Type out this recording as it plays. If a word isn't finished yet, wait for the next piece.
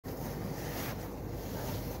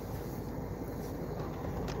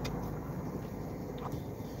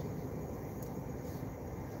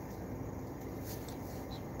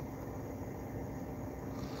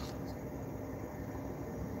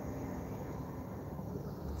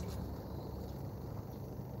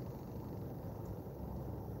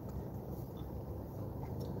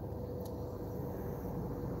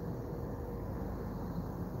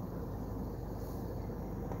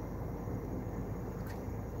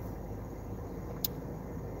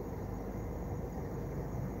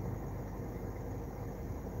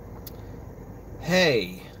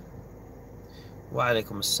Hey,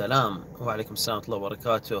 وعليكم السلام وعليكم السلام ورحمة الله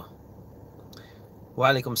وبركاته.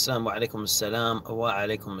 وعليكم السلام وعليكم السلام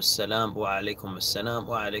وعليكم السلام وعليكم السلام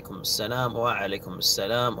وعليكم السلام وعليكم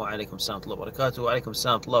السلام وعليكم السلام ورحمة الله وبركاته. وعليكم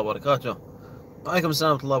السلام ورحمة الله وبركاته. وعليكم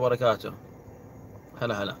السلام ورحمة الله وبركاته.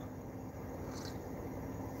 هلا هلا.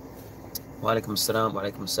 وعليكم السلام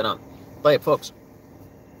وعليكم السلام. طيب folks,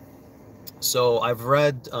 so I've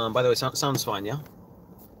read, by the way, sounds fine, yeah?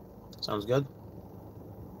 Sounds good?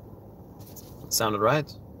 It sounded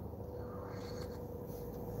right?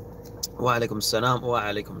 وعليكم السلام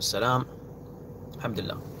وعليكم السلام. الحمد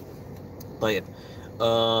لله. طيب.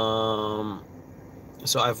 Um,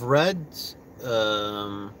 so I've read,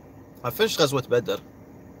 I finished غزوة بدر.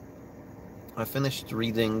 I finished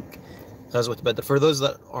reading غزوة بدر. For those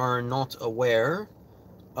that are not aware,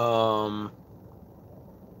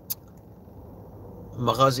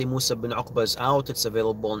 Maghazi Musa bin Uqba is out. It's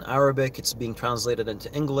available in Arabic. It's being translated into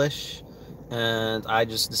English. And I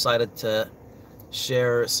just decided to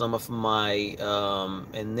share some of my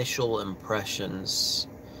initial impressions.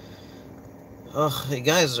 Ugh, you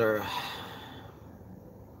guys are...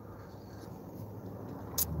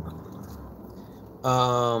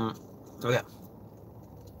 okay.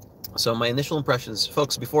 So my initial impressions,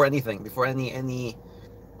 folks, before anything, before any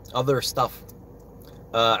other stuff,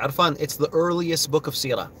 Arfan, it's the earliest book of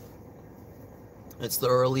Sirah. It's the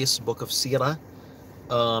earliest book of Sirah.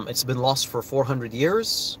 It's been lost for 400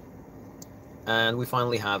 years, and we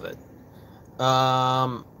finally have it.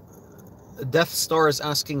 Death Star is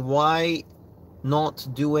asking, why not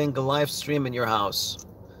doing a live stream in your house?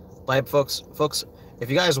 Like, folks, if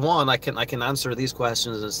you guys want, I can answer these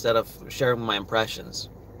questions instead of sharing my impressions.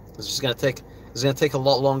 It's just gonna take a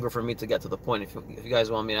lot longer for me to get to the point if you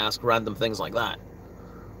guys want me to ask random things like that.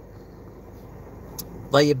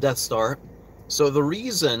 Tayyib Death Star. So the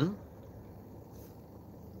reason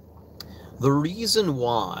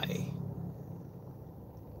why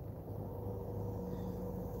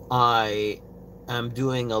I am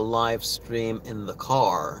doing a live stream in the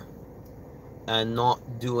car and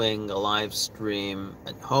not doing a live stream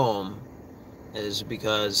at home is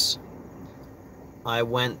because I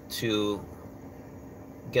went to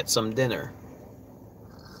get some dinner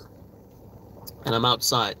and I'm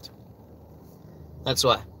outside. That's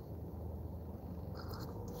why.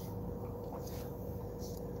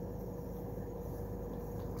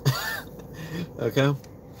 Okay.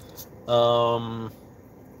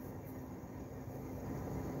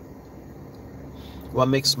 What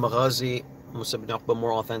makes Maghazi Musa bin Uqba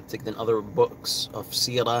more authentic than other books of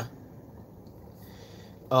Sirah?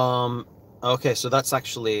 Okay, so that's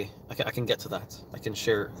actually, I can get to that. I can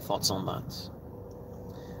share thoughts on that.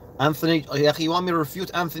 Anthony, you want me to refute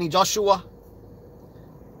Anthony Joshua?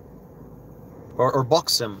 Or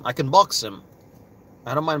box him? I can box him.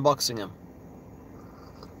 I don't mind boxing him.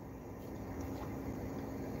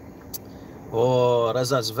 Oh,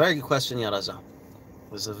 Raza, it's a very good question, yeah, Raza.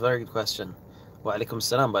 It's a very good question. Wa alaikum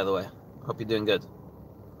salam, by the way. Hope you're doing good.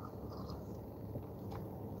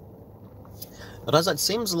 Raza, it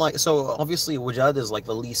seems like, so obviously Wujad is like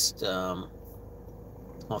the least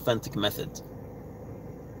authentic method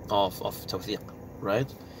of tawfiq,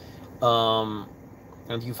 right?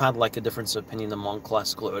 And you've had like a difference of opinion among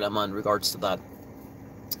classical ulama in regards to that.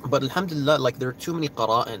 But alhamdulillah, like there are too many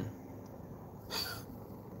qara'in.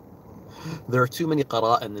 There are too many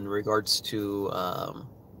qara'in in regards to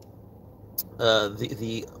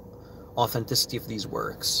the authenticity of these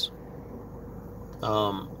works.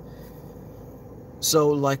 So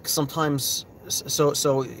like sometimes, so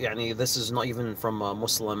yani, this is not even from a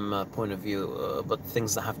Muslim point of view, but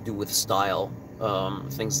things that have to do with style,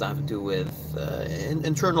 things that have to do with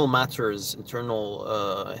internal matters, internal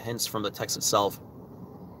hints from the text itself.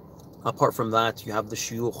 Apart from that, you have the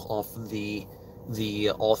shuyukh of the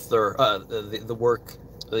author, the work,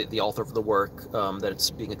 the author of the work that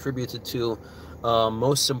it's being attributed to.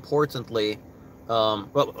 Most importantly,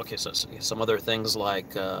 well, okay, so some other things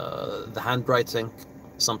like the handwriting.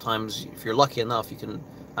 Sometimes, if you're lucky enough, you can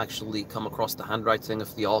actually come across the handwriting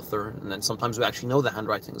of the author, and then sometimes we actually know the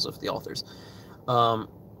handwritings of the authors.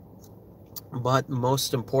 But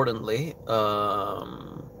most importantly,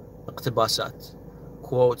 iqtibasat,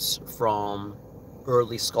 quotes from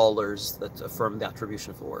early scholars that affirm the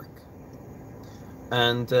attribution of the work.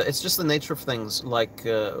 And it's just the nature of things. Like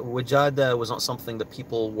wujada was not something that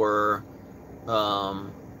people were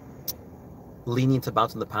lenient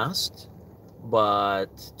about in the past,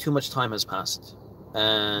 but too much time has passed,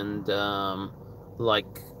 and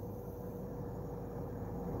like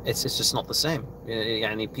it's just not the same.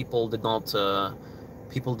 Yani people did not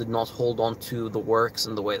People did not hold on to the works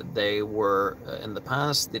in the way that they were in the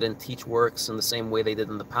past. They didn't teach works in the same way they did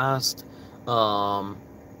in the past.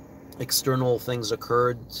 External things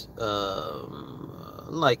occurred,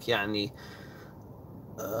 like يعني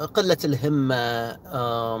قلة الهمة.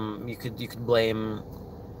 You could blame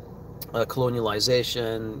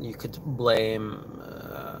colonialization. You could blame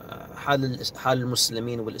حال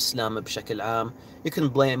المسلمين والإسلام بشكل عام. You can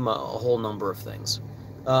blame a whole number of things.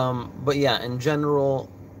 But yeah, in general,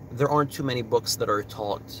 there aren't too many books that are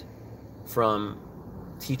taught from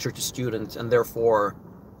teacher to student, and therefore,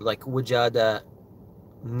 like, wujada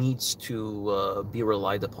needs to be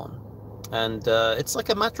relied upon. And it's like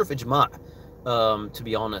a matter of ijma', to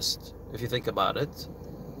be honest, if you think about it.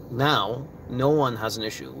 Now, no one has an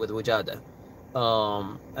issue with wujada.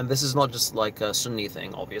 And this is not just like a Sunni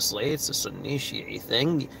thing, obviously. It's a Sunni, Shi'i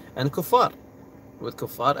thing, and kuffar. With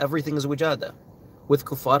kuffar, everything is wujada. With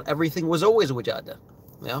kuffar, everything was always wujada.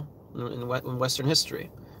 Yeah, in Western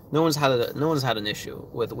history, no one's had an issue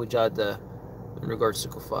with wujada in regards to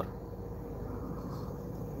kuffar.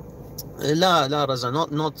 لا Raza,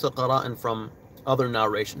 not qara'in from other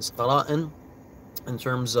narrations. Qara'in in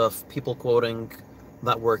terms of people quoting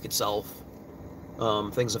that work itself,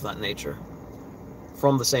 things of that nature,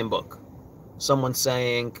 from the same book. Someone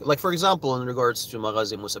saying, like for example, in regards to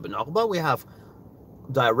Maghazi Musa bin Uqba, we have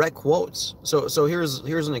direct quotes. So here's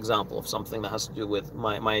an example of something that has to do with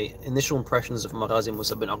my initial impressions of Maghazi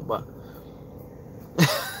Musa bin Uqba.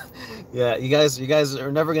 Yeah, you guys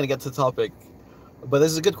are never gonna get to the topic, but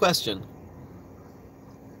this is a good question.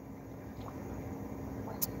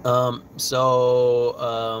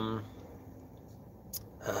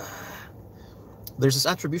 There's this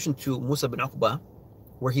attribution to Musa bin Uqba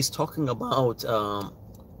where he's talking about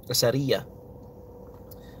Asariya.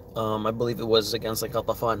 I believe it was against like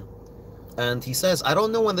Al-Tafan. And he says, I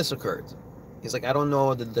don't know when this occurred. He's like, I don't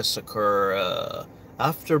know, did this occur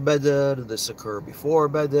after Badr? Did this occur before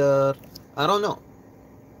Badr? I don't know.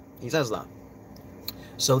 He says that.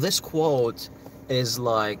 So this quote is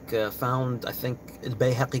like found, I think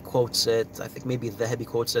Al-Bayhaqi quotes it, I think maybe Dhahabi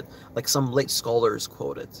quotes it, like some late scholars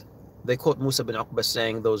quote it. They quote Musa bin Uqba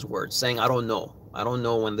saying those words, saying, I don't know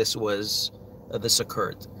when this was, this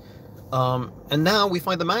occurred. And now we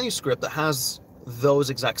find the manuscript that has those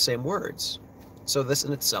exact same words. So this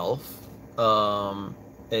in itself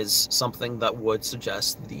is something that would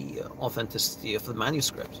suggest the authenticity of the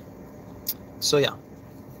manuscript. So yeah.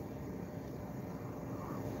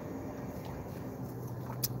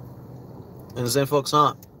 And then folks,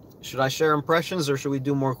 should I share impressions or should we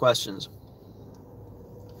do more questions?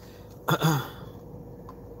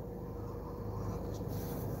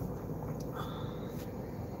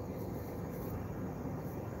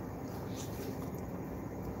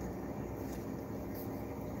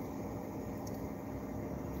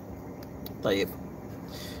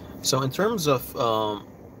 So in terms of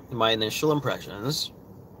my initial impressions,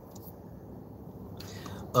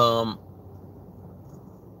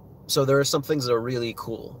 so there are some things that are really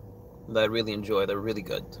cool, that I really enjoy, they're really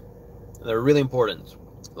good, they're really important.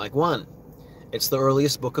 Like one, it's the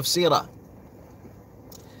earliest book of Sirah.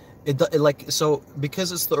 So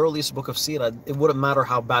because it's the earliest book of Sirah, it wouldn't matter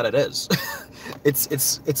how bad it is.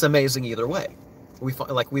 it's amazing either way.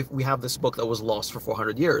 We have this book that was lost for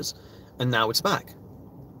 400 years, and now it's back.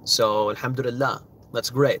 So alhamdulillah, that's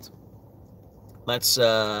great. That's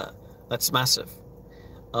massive.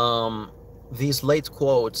 These late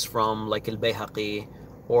quotes from like Al-Bayhaqi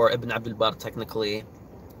or Ibn Abdul Bar technically,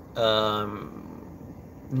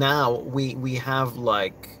 now we have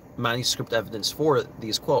like manuscript evidence for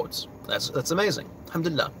these quotes. That's amazing.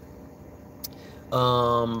 Alhamdulillah.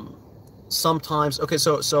 Sometimes, okay,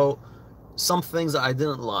 so some things that I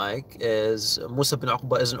didn't like is Musa bin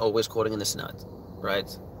Uqba isn't always quoting in Isnad, right?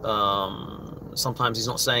 Sometimes he's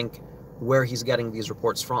not saying where he's getting these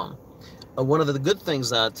reports from. One of the good things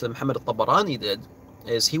that Muhammad al-Tabarani did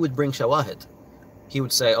is he would bring shawahid. He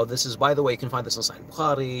would say, oh, this is, by the way, you can find this in Sahih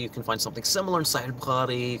Bukhari, you can find something similar in Sahih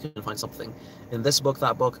Bukhari, you can find something in this book,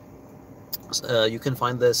 that book. You can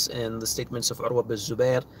find this in the statements of Urwa bin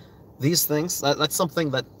Zubair. These things, that's something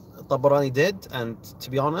that Tabarani did, and to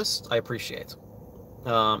be honest, I appreciate.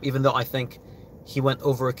 Even though I think he went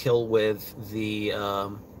overkill with the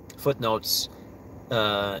footnotes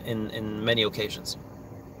in many occasions.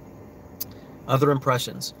 Other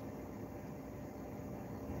impressions.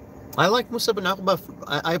 I like Musa bin Uqba.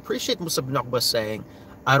 I appreciate Musa bin Uqba saying,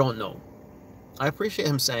 I don't know. I appreciate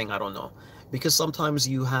him saying, I don't know. Because sometimes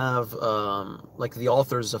you have like the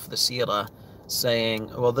authors of the Sirah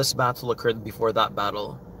saying, well, this battle occurred before that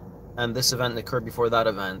battle, and this event occurred before that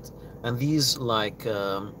event. And these like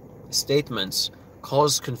statements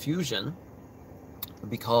cause confusion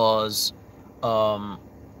because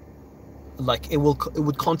like it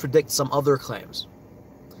would contradict some other claims.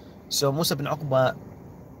 So Musa bin Uqba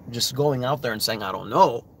just going out there and saying I don't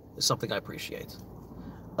know is something I appreciate.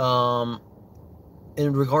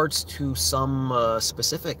 In regards to some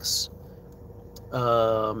specifics,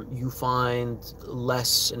 you find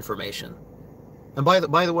less information. And by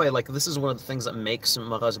the way, like this is one of the things that makes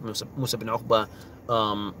Maghazi Musa bin Uqba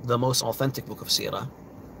the most authentic book of Sirah.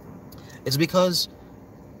 It's because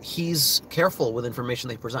he's careful with information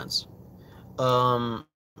that he presents.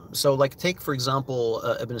 So like take for example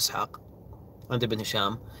Ibn Ishaq and Ibn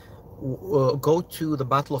Hisham. Go to the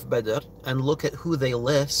Battle of Badr and look at who they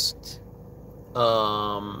list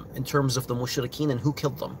in terms of the mushrikeen and who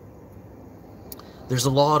killed them. There's a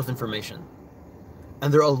lot of information.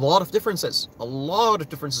 And there are a lot of differences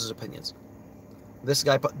of opinions. This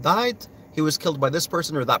guy died, he was killed by this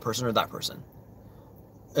person or that person or that person.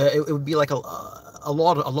 It would be like a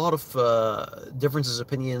lot of differences of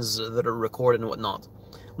opinions that are recorded and whatnot.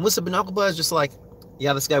 Musa bin Uqba is just like,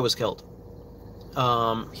 yeah, this guy was killed.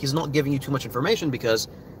 He's not giving you too much information because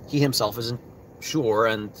he himself isn't sure,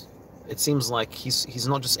 and it seems like he's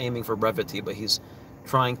not just aiming for brevity, but he's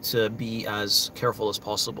trying to be as careful as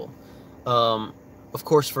possible. Of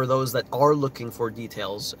course, for those that are looking for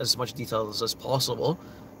details, as much details as possible,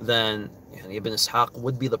 then Ibn Ishaq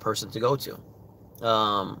would be the person to go to.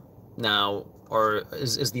 Now, or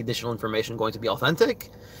is the additional information going to be authentic?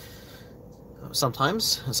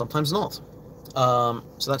 Sometimes, and sometimes not. So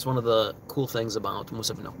that's one of the cool things about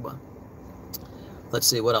Musa bin Uqba. Let's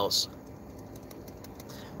see, what else?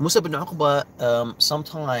 Musa bin Uqba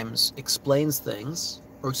sometimes explains things,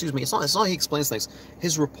 or excuse me, it's not he explains things.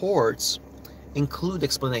 His reports include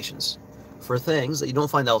explanations for things that you don't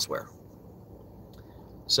find elsewhere.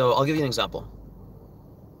 So I'll give you an example.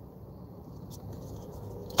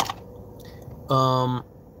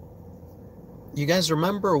 You guys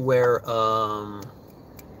remember where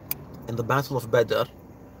in the Battle of Badr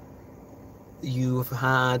you've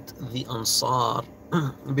had the Ansar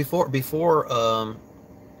before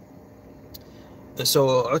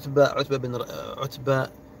so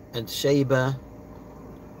Utba and Shayba,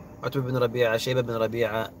 Utba bin Rabi'a, Shayba bin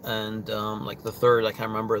Rabi'a, and like the third, I can't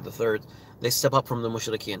remember the third, they step up from the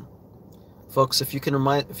mushrikeen. Folks, if you can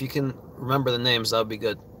remember the names, that would be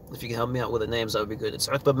good. If you can help me out with the names, that would be good. It's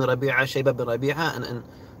Utba bin Rabi'a, Shayba bin Rabi'a, and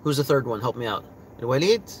who's the third one? Help me out.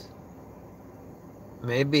 Al-Walid?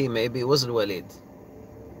 Maybe it was Al-Walid.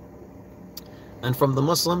 And from the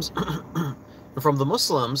Muslims,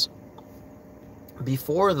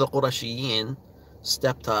 before the Qurashiyin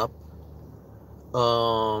stepped up,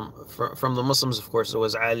 from the Muslims, of course, it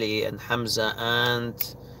was Ali and Hamza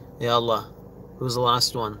and, Ya Allah, who was the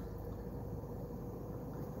last one?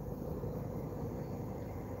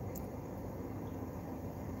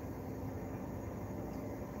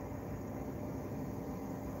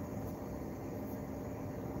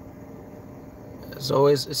 It's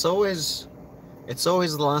always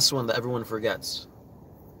the last one that everyone forgets.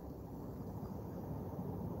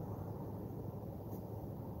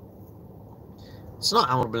 It's not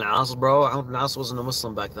Amr bin As, bro. Amr bin As wasn't a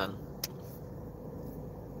Muslim back then.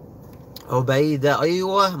 Ubayda,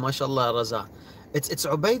 aywa, mashallah, Raza. It's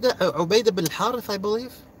Ubayda bin Harith, I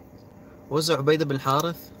believe. Was it Ubayda bin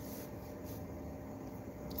Harith?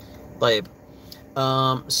 طيب.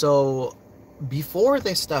 So before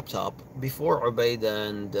they stepped up, before Ubayda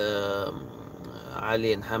and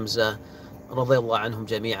Ali and Hamza, radiyallahu anhum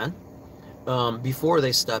jami'an, before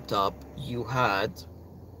they stepped up, you had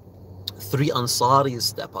 3 Ansaris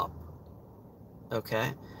step up.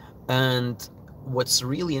 Okay? And what's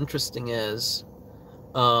really interesting is,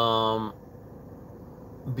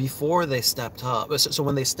 before they stepped up, so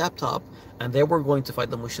when they stepped up and they were going to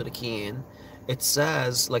fight the mushrikeen, it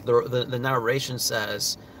says, like the narration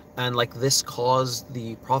says, and like this caused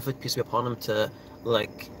the Prophet, peace be upon him, to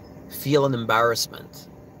like feel an embarrassment,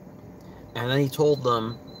 and then he told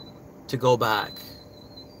them to go back.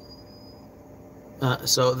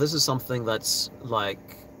 So this is something that's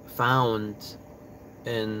like found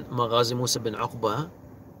in Maghazi Musa bin Uqba,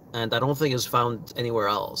 and I don't think is found anywhere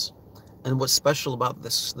else. And what's special about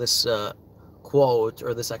this quote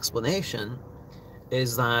or this explanation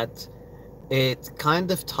is that it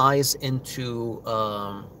kind of ties into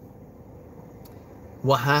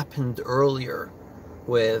what happened earlier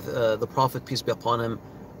with the Prophet, peace be upon him,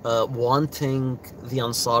 wanting the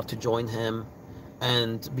Ansar to join him.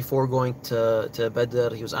 And before going to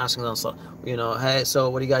Badr, he was asking the Ansar, hey, so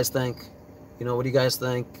what do you guys think? What do you guys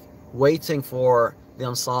think? Waiting for the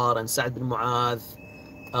Ansar and Sa'd bin Mu'adh,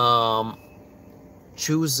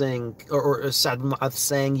 choosing, or Sa'd bin Mu'adh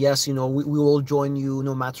saying, yes, you know, we will join you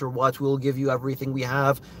no matter what, we will give you everything we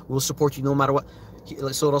have, we will support you no matter what.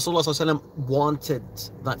 So Rasulullah ﷺ wanted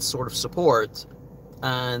that sort of support,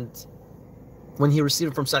 and when he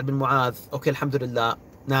received it from Sa'd bin Mu'adh, okay, alhamdulillah,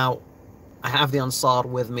 now I have the Ansar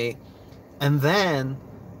with me, and then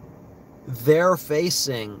they're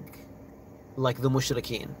facing like the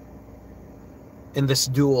mushrikeen in this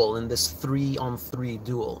duel, in this 3-on-3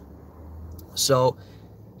 duel. So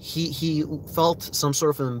he felt some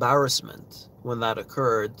sort of embarrassment when that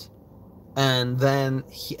occurred, and then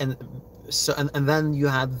then you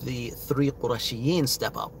had the 3 Qurashiyin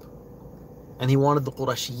step up, and he wanted the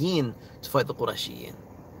Qurashiyin to fight the Qurashiyin,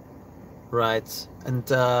 right? And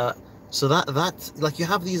so that like, you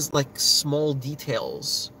have these like small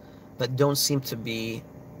details that don't seem to be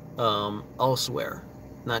elsewhere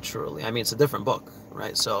naturally. I mean, it's a different book,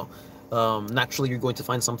 right? So naturally you're going to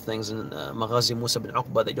find some things in Maghazi Musa bin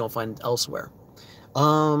Uqba that you don't find elsewhere.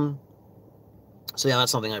 So yeah,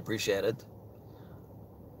 that's something I appreciated.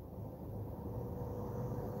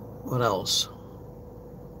 What else?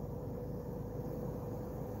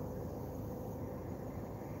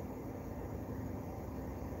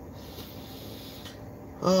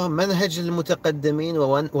 منهج المتقدمين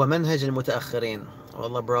ومنهج المتأخرين.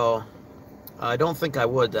 Wallah, bro, I don't think I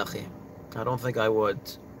would, akhi. I don't think I would.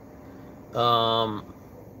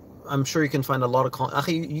 I'm sure you can find a lot of...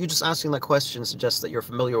 Akhi, you just asking that question suggests that you're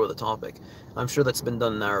familiar with the topic. I'm sure that's been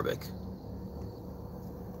done in Arabic.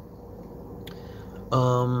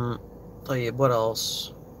 طيب, what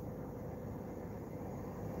else?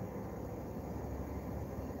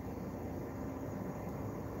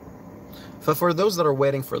 For those that are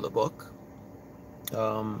waiting for the book,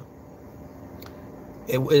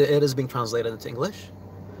 it is being translated into English,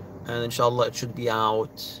 and inshallah it should be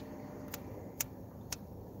out.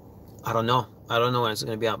 I don't know when it's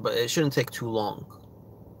going to be out, but it shouldn't take too long.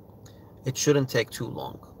 It shouldn't take too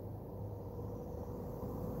long.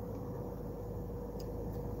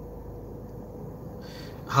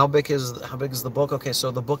 How big is the book? Okay, so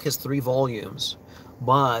the book has 3 volumes,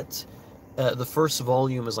 but the first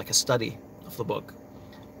volume is like a study of the book.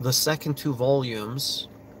 The second 2 volumes,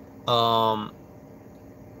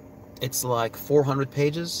 it's like 400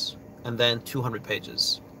 pages and then 200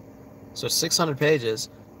 pages, so 600 pages,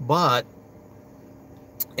 but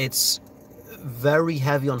it's very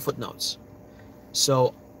heavy on footnotes.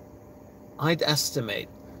 So I'd estimate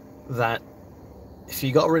that if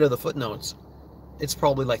you got rid of the footnotes, it's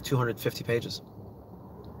probably like 250 pages.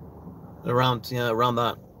 Around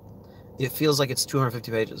that. It feels like it's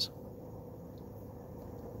 250 pages.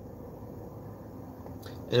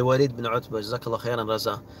 Walid bin Utbah, Jazakallah khairan,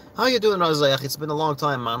 Raza. How you doing, Raza? It's been a long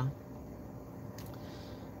time, man.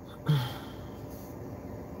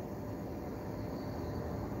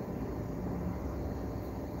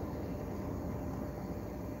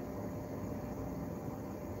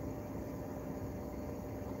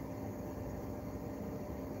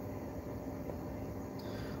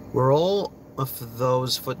 Were all of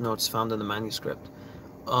those footnotes found in the manuscript?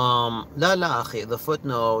 La akhi, the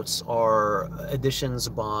footnotes are additions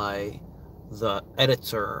by the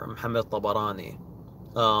editor, Muhammad Tabarani.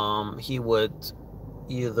 He would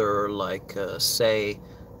either like say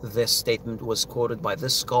this statement was quoted by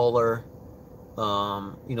this scholar,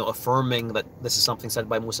 affirming that this is something said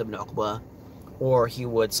by Musa bin Uqba, or he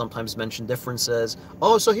would sometimes mention differences.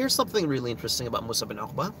 Oh, so here's something really interesting about Musa bin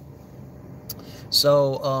Uqba.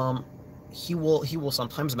 So he will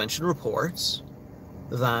sometimes mention reports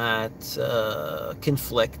that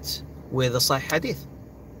conflict with a Sahih hadith.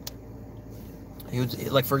 He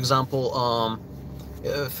would, like, for example,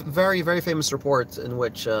 a very, very famous report in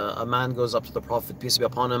which a man goes up to the Prophet, peace be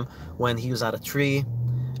upon him, when he was at a tree,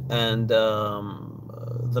 and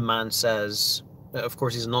the man says, of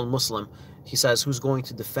course he's a non-Muslim, he says, who's going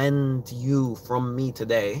to defend you from me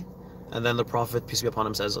today? And then the Prophet, peace be upon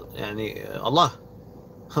him, says, Allah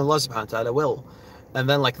subhanahu wa ta'ala will. And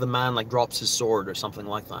then like the man like drops his sword or something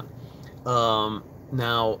like that.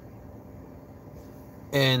 Now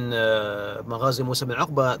in Maghazi Musa bin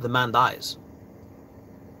Uqba, the man dies.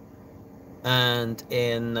 And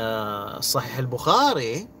in Sahih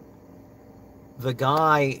al-Bukhari, the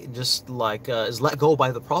guy just like is let go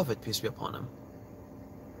by the Prophet, peace be upon him.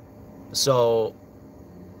 So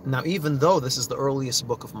now, even though this is the earliest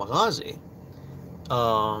book of Maghazi,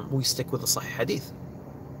 we stick with the Sahih Hadith.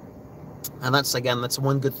 And that's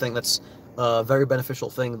one good thing. That's a very beneficial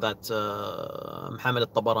thing that Muhammad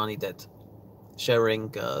al-Tabarani did, sharing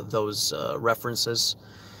those references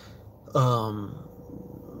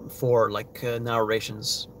for like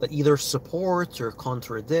narrations that either support or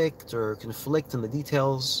contradict or conflict in the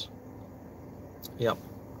details. Yep.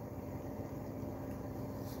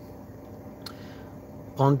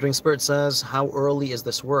 Pondering Spirit says, how early is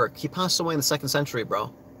this work? He passed away in the 2nd century,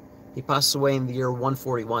 bro. He passed away in the year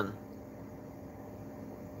 141.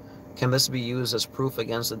 Can this be used as proof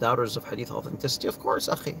against the doubters of hadith authenticity? Of course,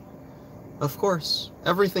 akhi. Of course.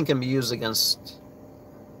 Everything can be used against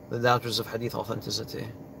the doubters of hadith authenticity.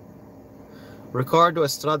 Ricardo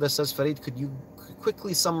Estrada says, Farid, could you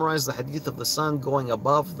quickly summarize the hadith of the sun going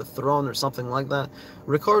above the throne or something like that?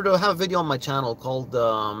 Ricardo, I have a video on my channel called,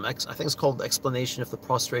 I think it's called Explanation of the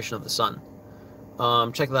Prostration of the Sun.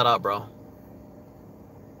 Check that out, bro.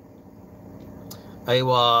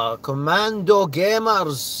 Aywa, Commando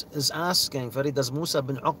Gamers is asking, Farid, does Musa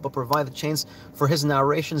bin Uqba provide the chains for his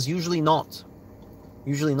narrations? Usually not.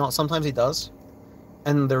 Usually not. Sometimes he does.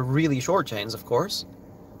 And they're really short chains, of course.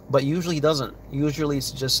 But usually he doesn't. Usually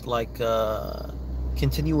it's just like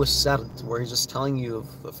continuous sard, where he's just telling you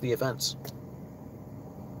of the events.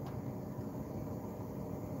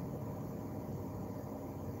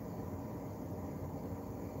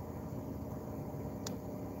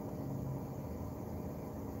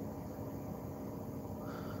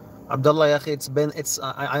 Abdullah Yakhi,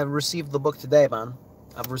 I received the book today, man.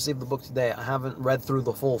 I've received the book today. I haven't read through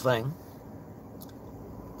the full thing.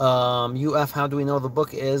 UF, how do we know the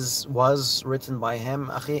book was written by him?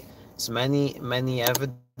 Akhi, it's many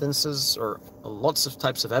evidences, or lots of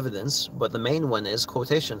types of evidence, but the main one is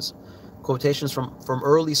quotations. Quotations from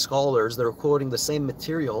early scholars that are quoting the same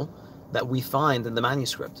material that we find in the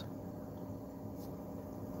manuscript.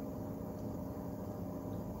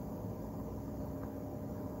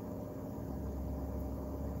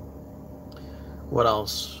 What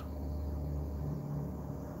else?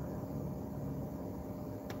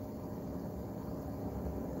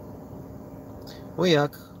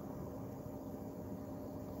 وياك.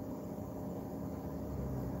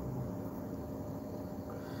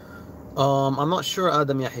 I'm not sure,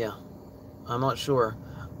 Adam Yahya. I'm not sure.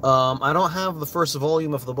 I don't have the first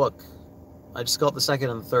volume of the book. I just got the 2nd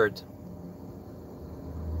and 3rd.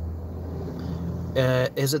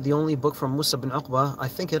 Is it the only book from Musa bin Uqba? I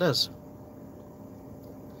think it is.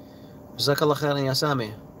 Jazakallah khairan ya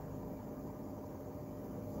Sami.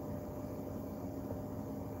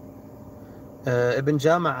 Ibn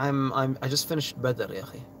Jama', I just finished Badr, ya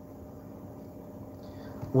akhi.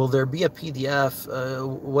 Will there be a PDF?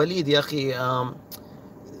 Walid, ya akhi,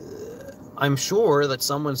 I'm sure that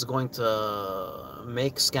someone's going to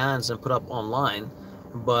make scans and put up online,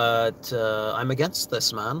 but I'm against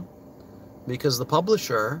this, man, because the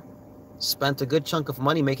publisher spent a good chunk of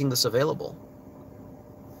money making this available.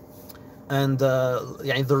 And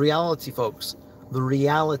the reality, folks, the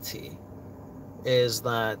reality is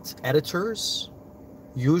that editors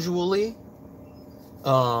usually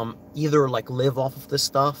either like live off of this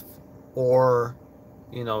stuff, or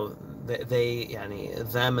them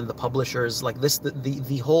and the publishers, like this,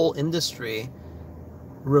 the whole industry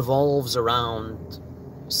revolves around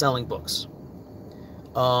selling books.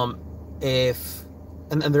 And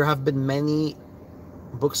there have been many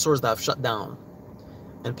bookstores that have shut down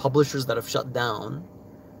and publishers that have shut down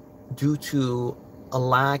due to a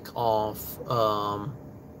lack of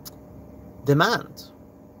demand,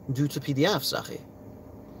 due to PDFs, akhi.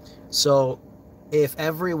 So if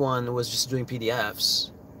everyone was just doing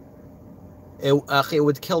PDFs, it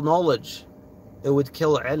would kill knowledge, it would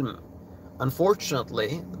kill ilm.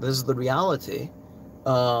 Unfortunately, this is the reality.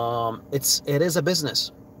 It is a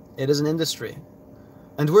business, it is an industry,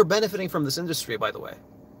 and we're benefiting from this industry, by the way.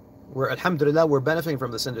 Alhamdulillah, we're benefiting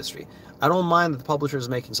from this industry. I don't mind that the publisher is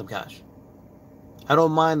making some cash. I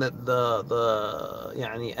don't mind that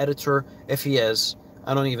the editor, if he is,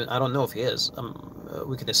 I don't know if he is,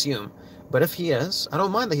 we can assume, but if he is, I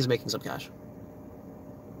don't mind that he's making some cash.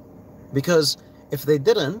 Because if they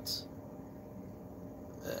didn't,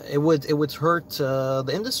 it would hurt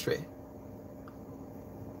the industry.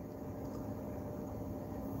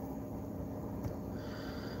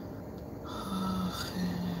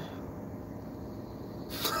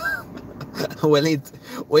 Walid's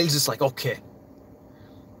just like, okay,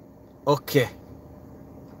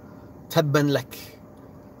 تبا لك.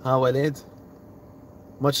 ها Walid,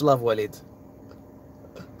 much love, Walid.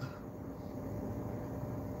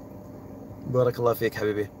 Barakallah feek,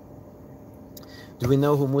 habibi. Do we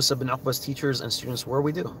know who Musa bin Uqba's teachers and students were?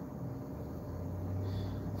 We do.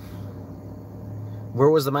 Where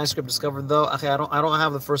was the manuscript discovered, though? I don't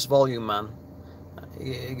have the first volume, man.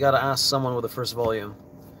 You gotta ask someone with the first volume.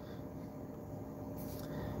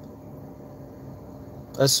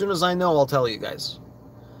 As soon as I know, I'll tell you guys.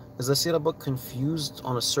 Is the Sirah book confused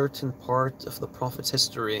on a certain part of the Prophet's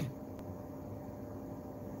history?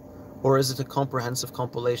 Or is it a comprehensive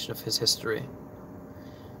compilation of his history?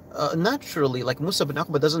 Naturally, like Musa bin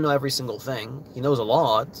Uqba doesn't know every single thing. He knows a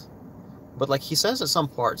lot. But like he says at some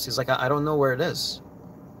parts, he's like, I don't know where it is.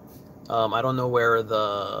 I don't know where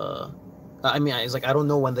the... I mean, he's like, I don't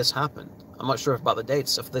know when this happened. I'm not sure about the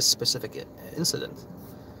dates of this specific incident.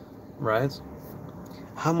 Right?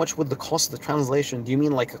 How much would the cost of the translation? Do you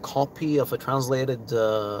mean like a copy of a translated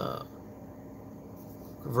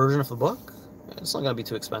version of the book? It's not going to be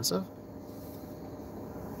too expensive.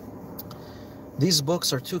 These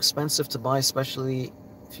books are too expensive to buy, especially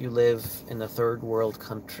if you live in a third world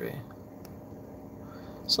country.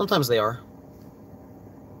 Sometimes they are.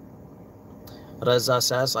 Reza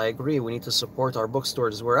says, I agree, we need to support our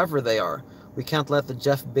bookstores wherever they are. We can't let the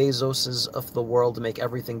Jeff Bezoses of the world make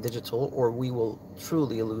everything digital, or we will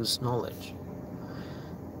truly lose knowledge.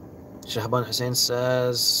 Shahban Hussein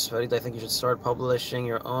says, Farid, I think you should start publishing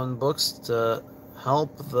your own books to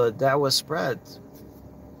help the da'wah spread.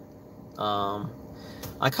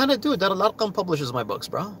 I kind of do. Dar al-Arqam publishes my books,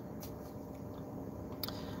 bro.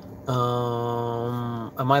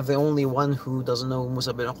 Am I the only one who doesn't know who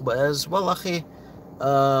Musa bin Uqba is? Well, akhi,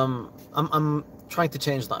 I'm trying to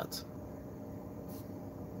change that.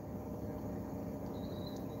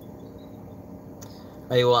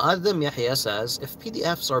 Adam Yahya says, if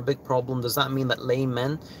PDFs are a big problem, does that mean that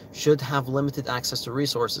laymen should have limited access to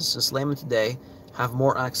resources? Since laymen today have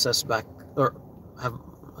more access back, or have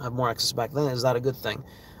more access back then, is that a good thing?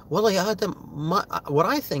 Well, Adam, what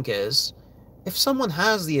I think is, if someone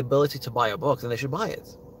has the ability to buy a book, then they should buy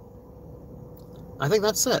it. I think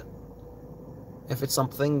that's it. If it's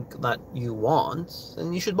something that you want,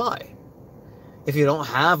 then you should buy. If you don't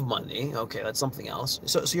have money, okay, that's something else.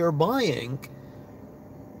 So you're buying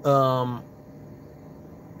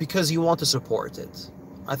because you want to support it.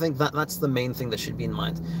 I think that's the main thing that should be in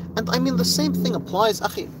mind. And I mean, the same thing applies,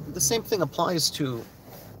 akhi, the same thing applies to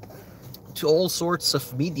all sorts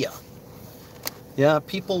of media. Yeah,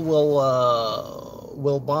 people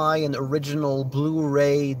will buy an original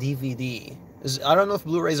Blu-ray DVD. I don't know if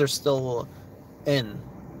Blu-rays are still in,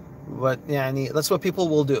 but yeah, that's what people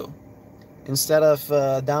will do instead of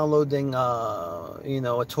downloading,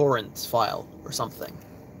 a torrent file or something.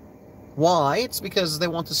 Why? It's because they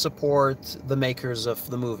want to support the makers of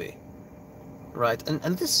the movie, right?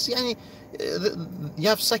 And this, you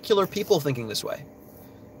have secular people thinking this way.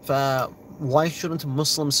 Why shouldn't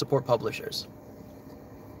Muslims support publishers?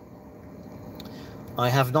 I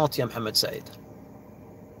have not, Ya Muhammad Said.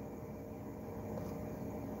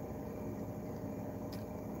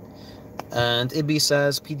 And Ibi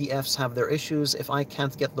says, PDFs have their issues. If I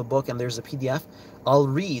can't get the book and there's a PDF, I'll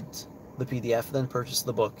read the PDF, then purchase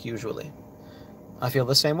the book, usually. I feel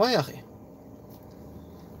the same way, akhi.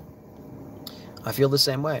 I feel the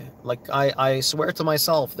same way. Like, I swear to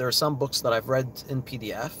myself, there are some books that I've read in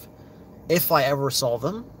PDF. If I ever saw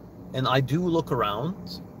them, and I do look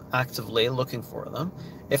around, actively looking for them,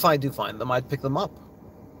 if I do find them, I'd pick them up.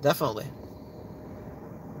 Definitely.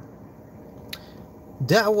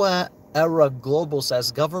 Da'wah Era Global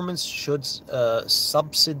says governments should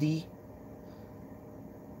subsidy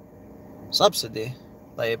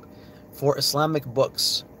like, for Islamic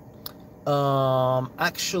books.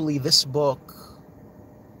 Actually, this book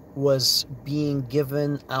was being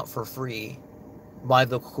given out for free by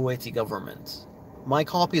the Kuwaiti government. My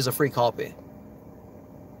copy is a free copy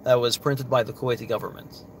that was printed by the Kuwaiti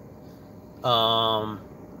government.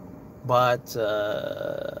 But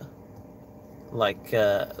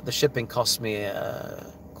the shipping cost me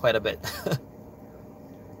quite a bit.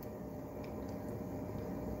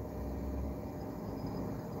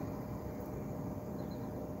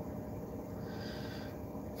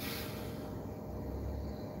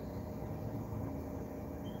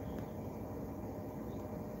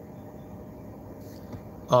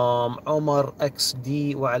 Omar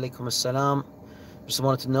XD wa alaikum assalam. Just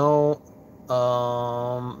wanted to know,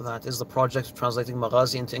 that is the project of translating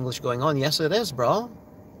Maghazi into English going on. Yes, it is, bro.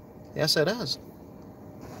 Yes, it is.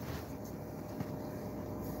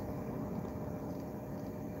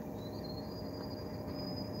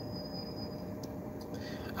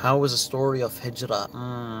 How was the story of Hijrah?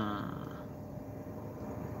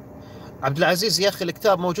 عبد العزيز يا أخي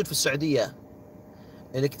الكتاب موجود في السعودية.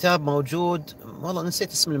 الكتاب موجود، والله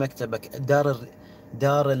نسيت اسم المكتبة،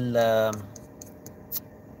 دار ال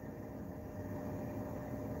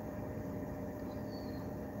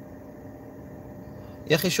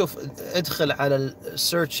يا أخي شوف، ادخل على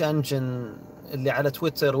السيرش انجن اللي على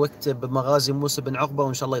تويتر واكتب مغازي موسى بن عقبة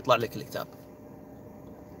وإن شاء الله يطلع لك الكتاب.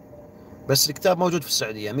 بس الكتاب موجود في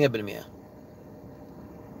السعودية 100%.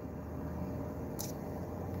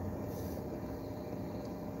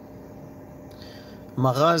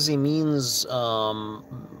 Maghazi means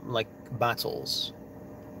like battles.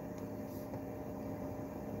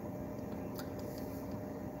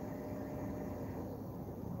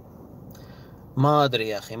 ما ادري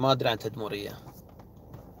يا اخي، ما ادري عن تدمرية.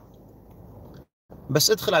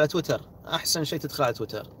 بس ادخل على تويتر، احسن شيء تدخل على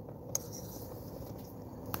تويتر.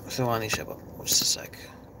 ثواني شباب، just a sec.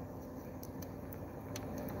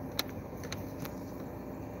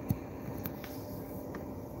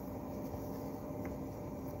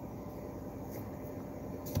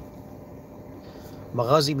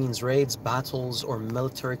 Maghazi means raids, battles or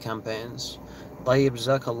military campaigns. طيب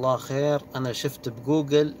جزاك الله خير. أنا شفت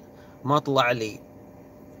بجوجل ما طلع لي.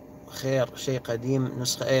 خير، شيء قديم،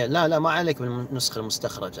 نسخة إيه؟ لا ما عليك بالنسخة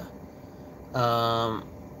المستخرجة.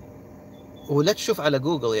 ولا تشوف على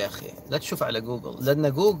جوجل يا أخي، لا تشوف على جوجل،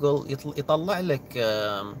 لأن جوجل يطلع لك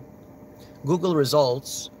Google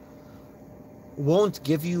results won't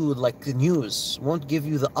give you like the news, won't give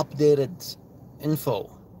you the updated info.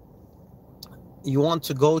 You want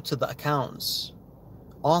to go to the accounts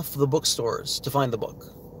of the bookstores to find the book.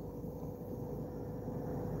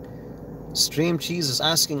 Stream Cheese is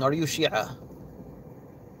asking, are you Shia?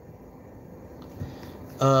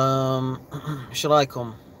 ايش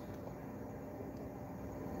رايكم؟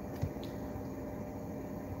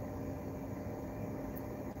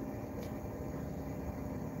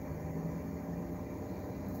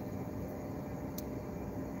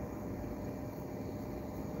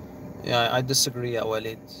 Yeah, I disagree, يا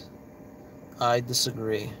وليد. I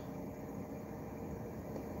disagree.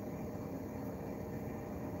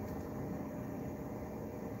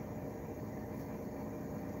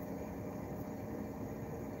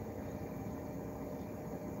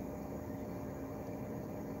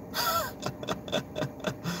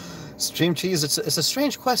 Stream Cheese, it's a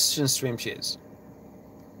strange question, Stream Cheese.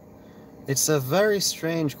 It's a very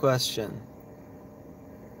strange question.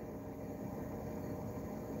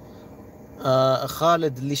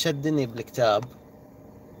 خالد اللي شدني بالكتاب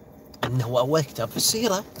انه هو اول كتاب في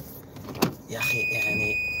السيرة. يا اخي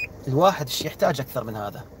يعني الواحد ايش يحتاج اكثر من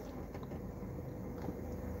هذا؟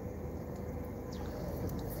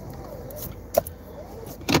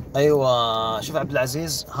 ايوه شوف عبد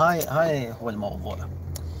العزيز، هاي هو الموضوع.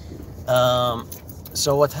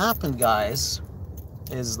 So what happened, guys,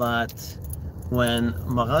 is that when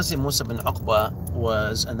Maghazi Musa bin Uqba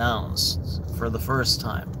was announced for the first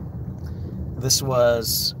time, this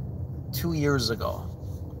was 2 years ago.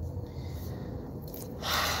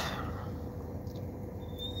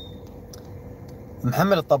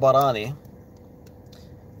 Muhammad al-Tabarani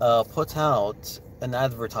put out an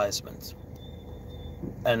advertisement,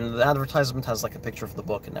 and the advertisement has like a picture of the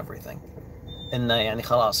book and everything. And يعني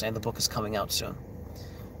خلاص, and the book is coming out soon.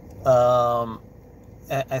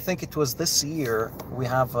 I think it was this year. We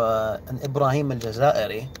have an Ibrahim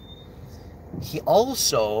al-Jazairi. He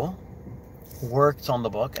also worked on the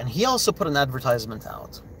book, and he also put an advertisement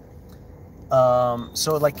out. So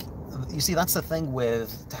like, you see, that's the thing with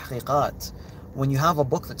tahqiqat. When you have a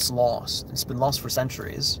book that's lost, it's been lost for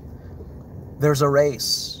centuries, there's a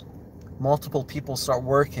race. Multiple people start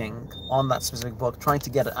working on that specific book, trying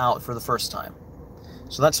to get it out for the first time.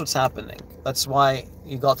 So that's what's happening. That's why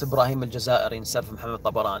you got Ibrahim al-Jazairi instead of Muhammad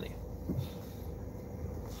al-Tabarani.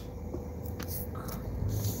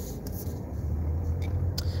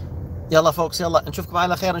 يلا folks، يلا نشوفكم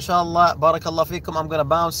على خير إن شاء الله. بارك الله فيكم. I'm gonna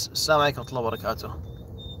bounce. السلام عليكم ورحمة الله وبركاته.